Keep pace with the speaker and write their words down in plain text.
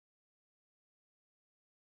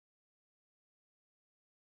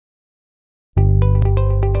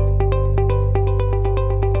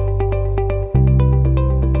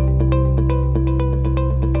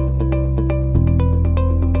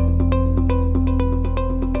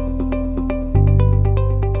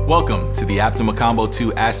Welcome to the Aptima Combo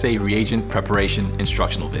 2 Assay Reagent Preparation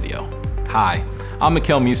Instructional video. Hi, I'm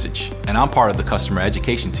Mikhail Musich, and I'm part of the customer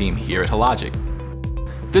education team here at Hologic.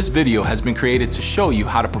 This video has been created to show you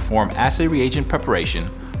how to perform assay reagent preparation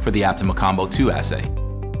for the Aptima Combo 2 assay.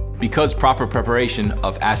 Because proper preparation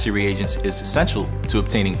of assay reagents is essential to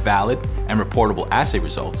obtaining valid and reportable assay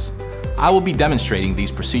results, I will be demonstrating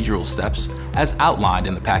these procedural steps as outlined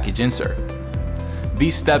in the package insert.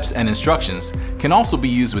 These steps and instructions can also be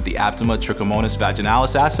used with the Aptima Trichomonas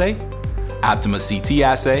vaginalis assay, Aptima CT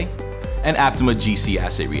assay, and Aptima GC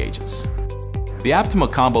assay reagents. The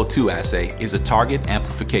Aptima Combo 2 assay is a target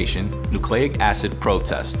amplification nucleic acid probe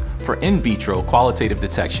test for in vitro qualitative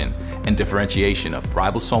detection and differentiation of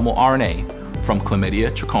ribosomal RNA from Chlamydia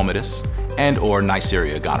trachomatis and/or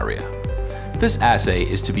Neisseria gonorrhea. This assay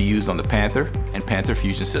is to be used on the Panther and Panther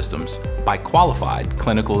Fusion systems by qualified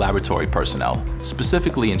clinical laboratory personnel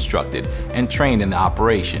specifically instructed and trained in the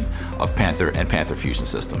operation of Panther and Panther Fusion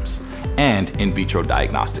systems and in vitro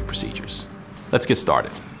diagnostic procedures. Let's get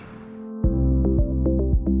started.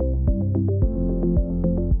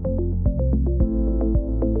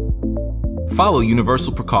 Follow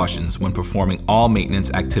universal precautions when performing all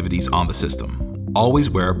maintenance activities on the system. Always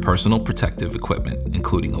wear personal protective equipment,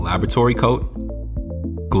 including a laboratory coat,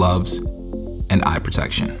 gloves, and eye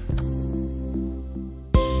protection.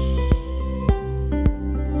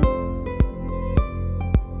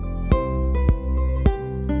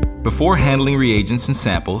 Before handling reagents and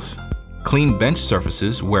samples, clean bench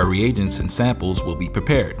surfaces where reagents and samples will be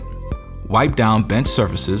prepared. Wipe down bench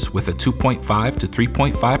surfaces with a 2.5 to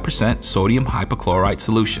 3.5% sodium hypochlorite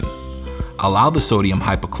solution. Allow the sodium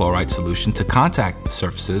hypochlorite solution to contact the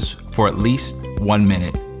surfaces for at least 1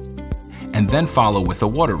 minute, and then follow with a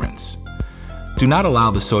water rinse. Do not allow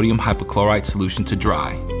the sodium hypochlorite solution to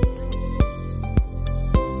dry.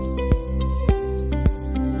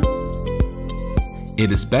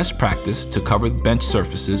 It is best practice to cover the bench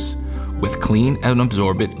surfaces with clean and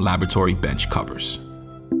absorbent laboratory bench covers.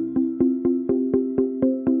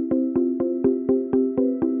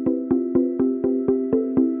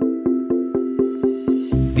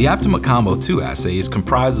 The Aptima Combo 2 assay is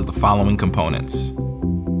comprised of the following components.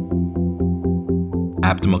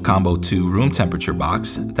 Aptima Combo 2 room temperature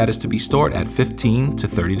box that is to be stored at 15 to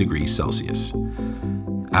 30 degrees Celsius.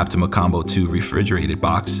 Aptima Combo 2 refrigerated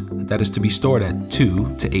box that is to be stored at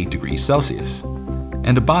 2 to 8 degrees Celsius.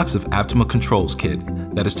 And a box of Aptima Controls kit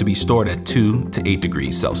that is to be stored at 2 to 8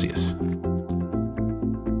 degrees Celsius.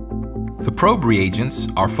 The probe reagents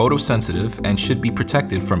are photosensitive and should be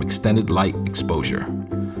protected from extended light exposure.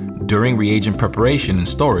 During reagent preparation and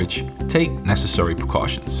storage, take necessary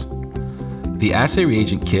precautions. The assay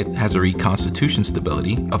reagent kit has a reconstitution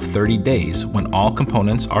stability of 30 days when all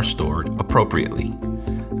components are stored appropriately.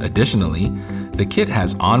 Additionally, the kit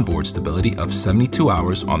has onboard stability of 72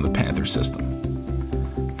 hours on the Panther system.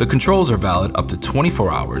 The controls are valid up to 24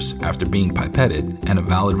 hours after being pipetted and a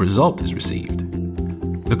valid result is received.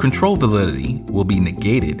 The control validity will be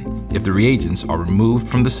negated if the reagents are removed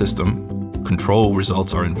from the system, control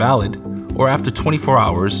results are invalid, or after 24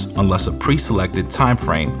 hours unless a pre-selected time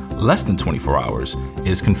frame less than 24 hours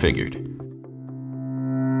is configured.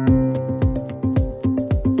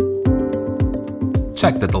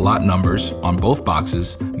 Check that the lot numbers on both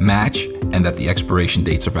boxes match and that the expiration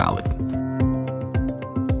dates are valid.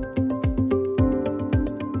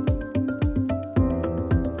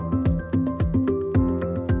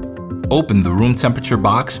 Open the room temperature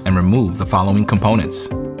box and remove the following components: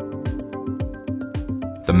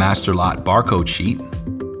 the master lot barcode sheet,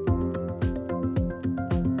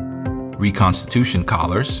 reconstitution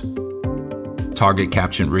collars, target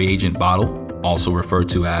captured reagent bottle, also referred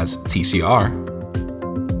to as TCR,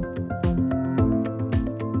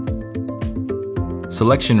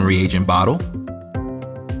 selection reagent bottle,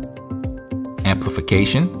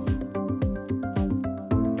 amplification,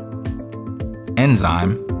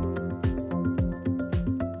 enzyme,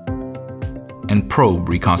 and probe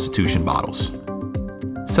reconstitution bottles.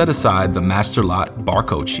 Set aside the master lot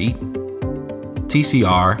barcode sheet,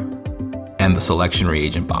 TCR, and the selection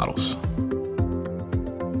reagent bottles.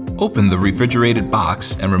 Open the refrigerated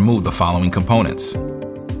box and remove the following components: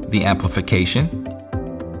 the amplification,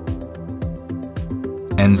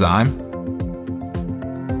 enzyme,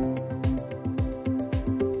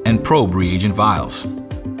 and probe reagent vials.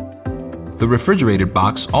 The refrigerated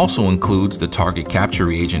box also includes the target capture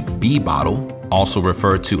reagent B bottle, also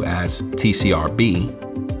referred to as TCRB.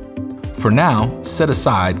 For now, set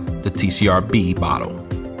aside the TCRB bottle.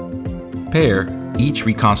 Pair each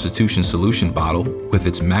reconstitution solution bottle with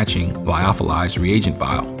its matching lyophilized reagent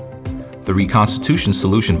vial. The reconstitution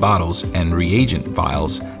solution bottles and reagent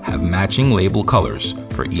vials have matching label colors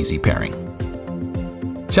for easy pairing.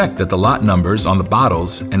 Check that the lot numbers on the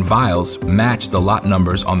bottles and vials match the lot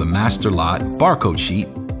numbers on the master lot barcode sheet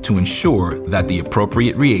to ensure that the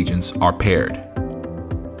appropriate reagents are paired.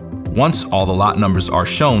 Once all the lot numbers are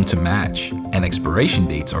shown to match and expiration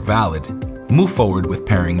dates are valid, move forward with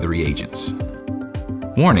pairing the reagents.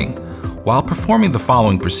 Warning: while performing the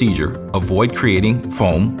following procedure, avoid creating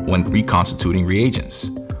foam when reconstituting reagents.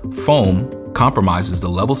 Foam compromises the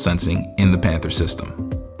level sensing in the Panther system.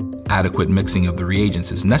 Adequate mixing of the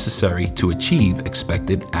reagents is necessary to achieve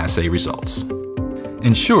expected assay results.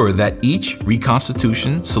 Ensure that each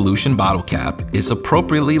reconstitution solution bottle cap is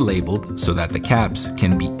appropriately labeled so that the caps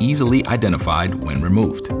can be easily identified when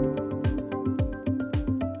removed.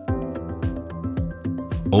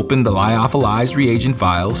 Open the lyophilized reagent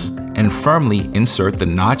vials and firmly insert the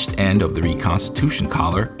notched end of the reconstitution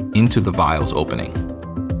collar into the vial's opening.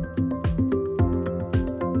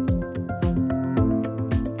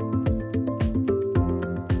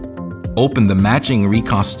 Open the matching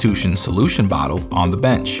reconstitution solution bottle on the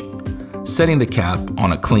bench, setting the cap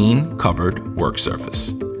on a clean, covered work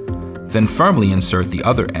surface. Then firmly insert the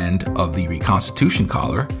other end of the reconstitution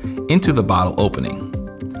collar into the bottle opening.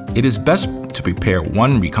 It is best to prepare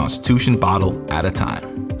one reconstitution bottle at a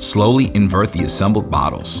time. Slowly invert the assembled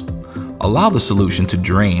bottles. Allow the solution to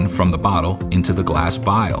drain from the bottle into the glass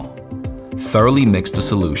vial. Thoroughly mix the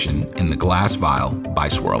solution in the glass vial by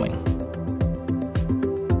swirling.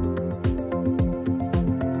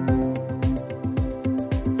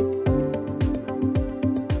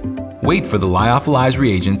 Wait for the lyophilized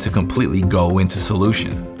reagent to completely go into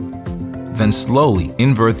solution. Then slowly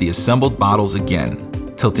invert the assembled bottles again,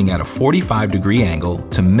 tilting at a 45-degree angle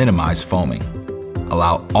to minimize foaming.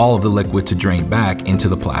 Allow all of the liquid to drain back into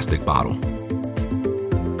the plastic bottle.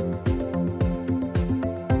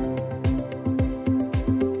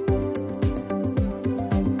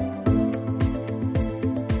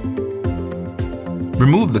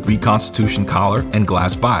 Remove the reconstitution collar and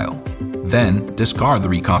glass vial. Then discard the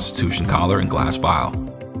reconstitution collar and glass vial.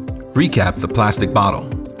 Recap the plastic bottle.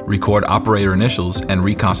 Record operator initials and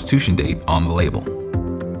reconstitution date on the label.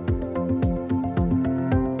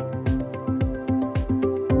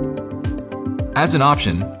 As an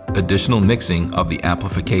option, additional mixing of the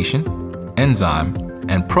amplification, enzyme,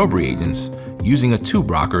 and probe reagents using a tube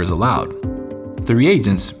rocker is allowed. The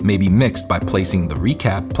reagents may be mixed by placing the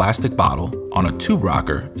recapped plastic bottle on a tube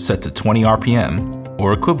rocker set to 20 RPM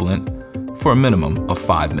or equivalent for a minimum of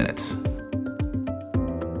 5 minutes.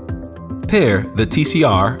 Pair the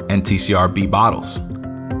TCR and TCRB bottles.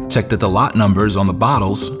 Check that the lot numbers on the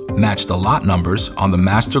bottles match the lot numbers on the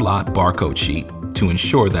master lot barcode sheet to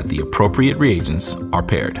ensure that the appropriate reagents are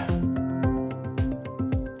paired.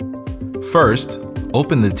 First,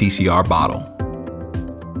 open the TCR bottle.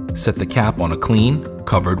 Set the cap on a clean,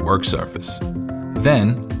 covered work surface.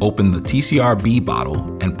 Then, open the TCRB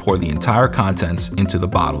bottle and pour the entire contents into the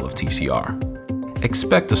bottle of TCR.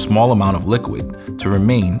 Expect a small amount of liquid to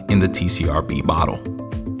remain in the TCRB bottle.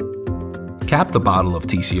 Cap the bottle of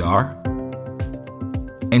TCR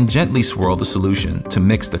and gently swirl the solution to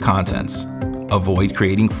mix the contents. Avoid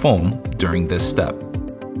creating foam during this step.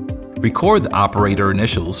 Record the operator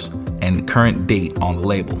initials and current date on the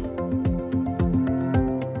label.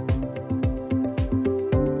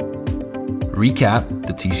 Recap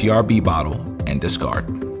the TCRB bottle and discard.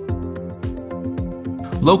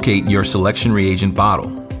 Locate your selection reagent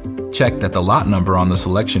bottle. Check that the lot number on the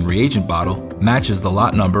selection reagent bottle matches the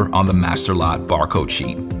lot number on the master lot barcode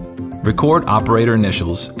sheet. Record operator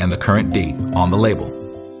initials and the current date on the label.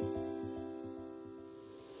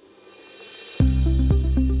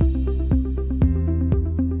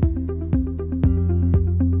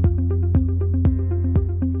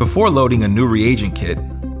 Before loading a new reagent kit,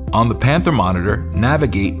 on the Panther monitor,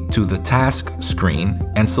 navigate to the task screen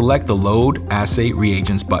and select the Load Assay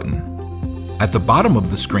Reagents button. At the bottom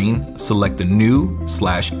of the screen, select the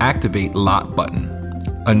New/Activate Lot button.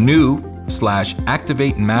 A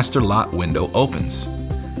New/Activate Master Lot window opens.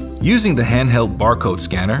 Using the handheld barcode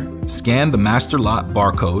scanner, scan the master lot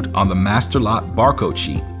barcode on the master lot barcode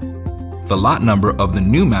sheet. The lot number of the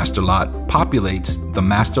new master lot populates the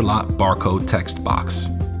master lot barcode text box.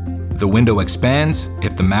 The window expands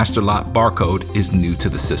if the master lot barcode is new to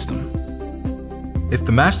the system. If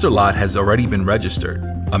the master lot has already been registered,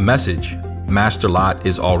 a message, "Master lot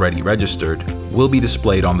is already registered," will be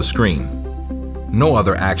displayed on the screen. No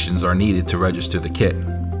other actions are needed to register the kit.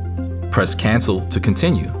 Press Cancel to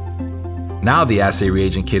continue. Now the assay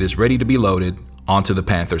reagent kit is ready to be loaded onto the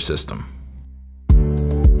Panther system.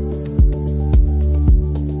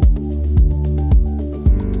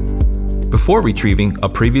 Before retrieving a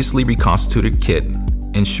previously reconstituted kit,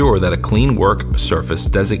 ensure that a clean work surface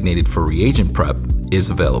designated for reagent prep is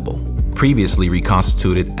available. Previously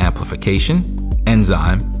reconstituted amplification,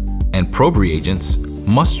 enzyme, and probe reagents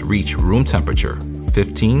must reach room temperature,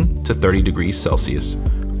 15 to 30 degrees Celsius,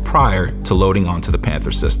 prior to loading onto the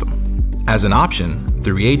Panther system. As an option,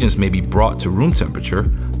 the reagents may be brought to room temperature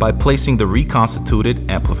by placing the reconstituted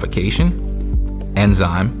amplification,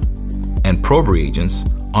 enzyme, and probe reagents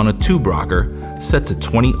on a tube rocker set to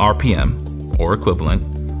 20 RPM or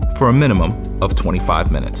equivalent for a minimum of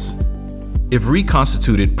 25 minutes. If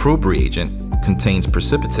reconstituted probe reagent contains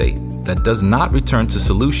precipitate that does not return to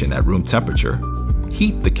solution at room temperature,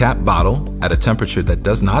 heat the cap bottle at a temperature that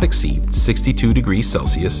does not exceed 62 degrees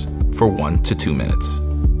Celsius for 1 to 2 minutes.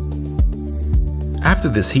 After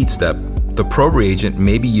this heat step, the probe reagent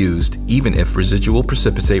may be used even if residual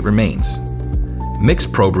precipitate remains. Mix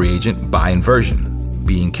probe reagent by inversion,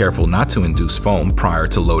 being careful not to induce foam prior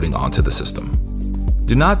to loading onto the system.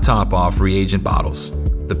 Do not top off reagent bottles.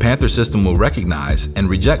 The Panther system will recognize and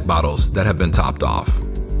reject bottles that have been topped off.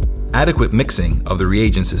 Adequate mixing of the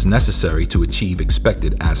reagents is necessary to achieve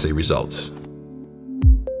expected assay results.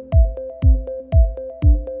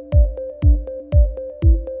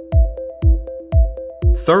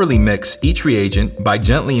 Thoroughly mix each reagent by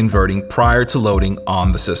gently inverting prior to loading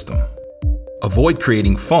on the system. Avoid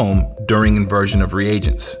creating foam during inversion of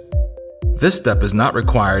reagents. This step is not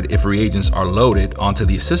required if reagents are loaded onto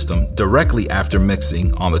the system directly after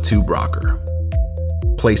mixing on the tube rocker.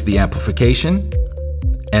 Place the amplification,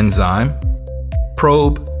 enzyme,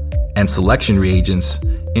 probe, and selection reagents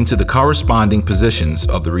into the corresponding positions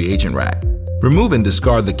of the reagent rack. Remove and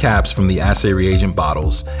discard the caps from the assay reagent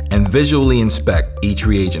bottles and visually inspect each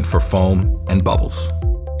reagent for foam and bubbles.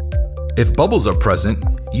 If bubbles are present,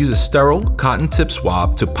 use a sterile cotton tip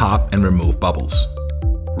swab to pop and remove bubbles.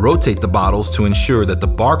 Rotate the bottles to ensure that the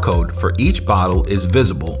barcode for each bottle is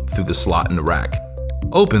visible through the slot in the rack.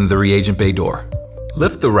 Open the reagent bay door.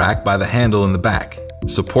 Lift the rack by the handle in the back,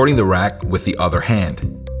 supporting the rack with the other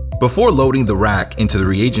hand. Before loading the rack into the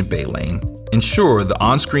reagent bay lane, ensure the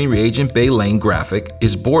on-screen reagent bay lane graphic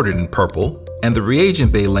is bordered in purple and the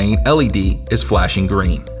reagent bay lane LED is flashing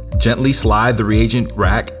green. Gently slide the reagent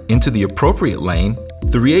rack into the appropriate lane.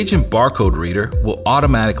 The reagent barcode reader will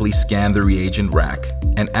automatically scan the reagent rack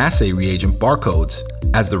and assay reagent barcodes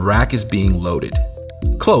as the rack is being loaded.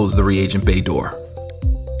 Close the reagent bay door.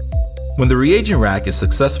 When the reagent rack is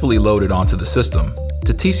successfully loaded onto the system,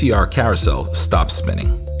 the TCR carousel stops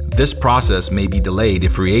spinning. This process may be delayed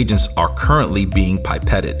if reagents are currently being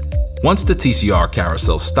pipetted. Once the TCR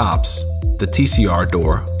carousel stops, the TCR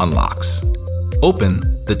door unlocks.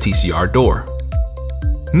 Open the TCR door.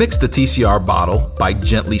 Mix the TCR bottle by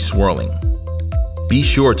gently swirling. Be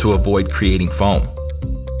sure to avoid creating foam.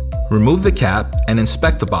 Remove the cap and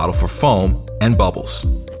inspect the bottle for foam and bubbles.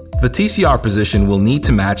 The TCR position will need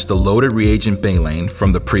to match the loaded reagent bay lane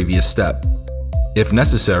from the previous step. If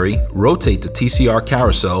necessary, rotate the TCR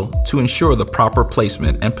carousel to ensure the proper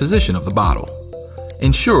placement and position of the bottle.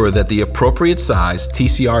 Ensure that the appropriate size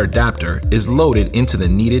TCR adapter is loaded into the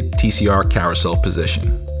needed TCR carousel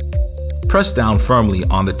position. Press down firmly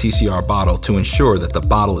on the TCR bottle to ensure that the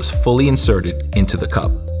bottle is fully inserted into the cup.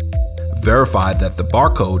 Verify that the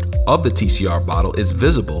barcode of the TCR bottle is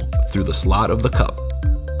visible through the slot of the cup.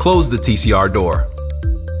 Close the TCR door.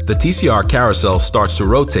 The TCR carousel starts to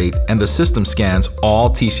rotate and the system scans all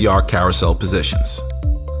TCR carousel positions.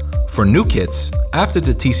 For new kits, after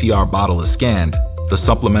the TCR bottle is scanned, the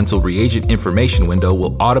supplemental reagent information window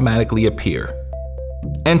will automatically appear.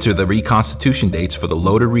 Enter the reconstitution dates for the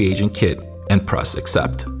loaded reagent kit and press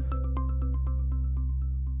Accept.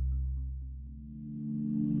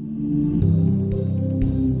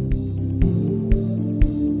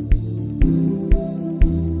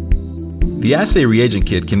 The assay reagent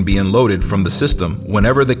kit can be unloaded from the system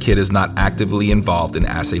whenever the kit is not actively involved in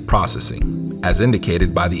assay processing, as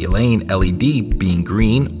indicated by the lane LED being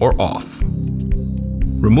green or off.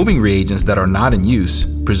 Removing reagents that are not in use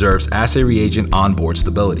preserves assay reagent onboard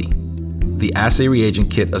stability. The assay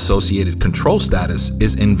reagent kit associated control status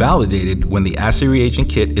is invalidated when the assay reagent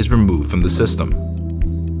kit is removed from the system.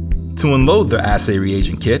 To unload the assay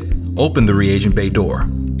reagent kit, open the reagent bay door.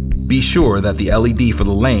 Be sure that the LED for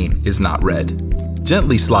the lane is not red.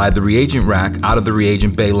 Gently slide the reagent rack out of the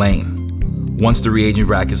reagent bay lane. Once the reagent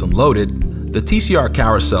rack is unloaded, the TCR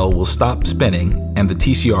carousel will stop spinning and the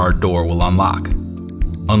TCR door will unlock.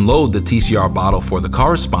 Unload the TCR bottle for the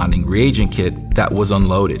corresponding reagent kit that was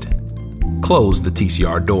unloaded. Close the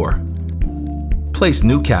TCR door. Place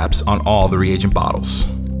new caps on all the reagent bottles.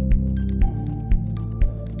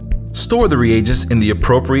 Store the reagents in the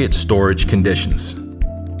appropriate storage conditions.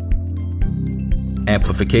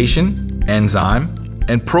 Amplification, enzyme,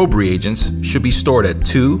 and probe reagents should be stored at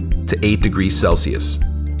 2 to 8 degrees Celsius.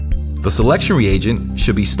 The selection reagent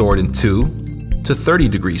should be stored in 2 to 30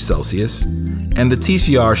 degrees Celsius, and the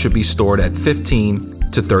TCR should be stored at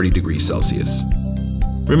 15 to 30 degrees Celsius.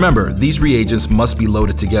 Remember, these reagents must be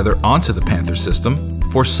loaded together onto the Panther system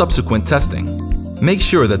for subsequent testing. Make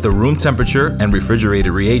sure that the room temperature and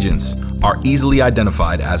refrigerated reagents are easily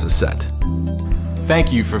identified as a set.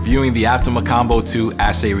 Thank you for viewing the Aptima Combo 2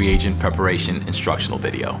 assay reagent preparation instructional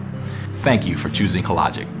video. Thank you for choosing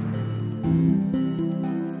Hologic.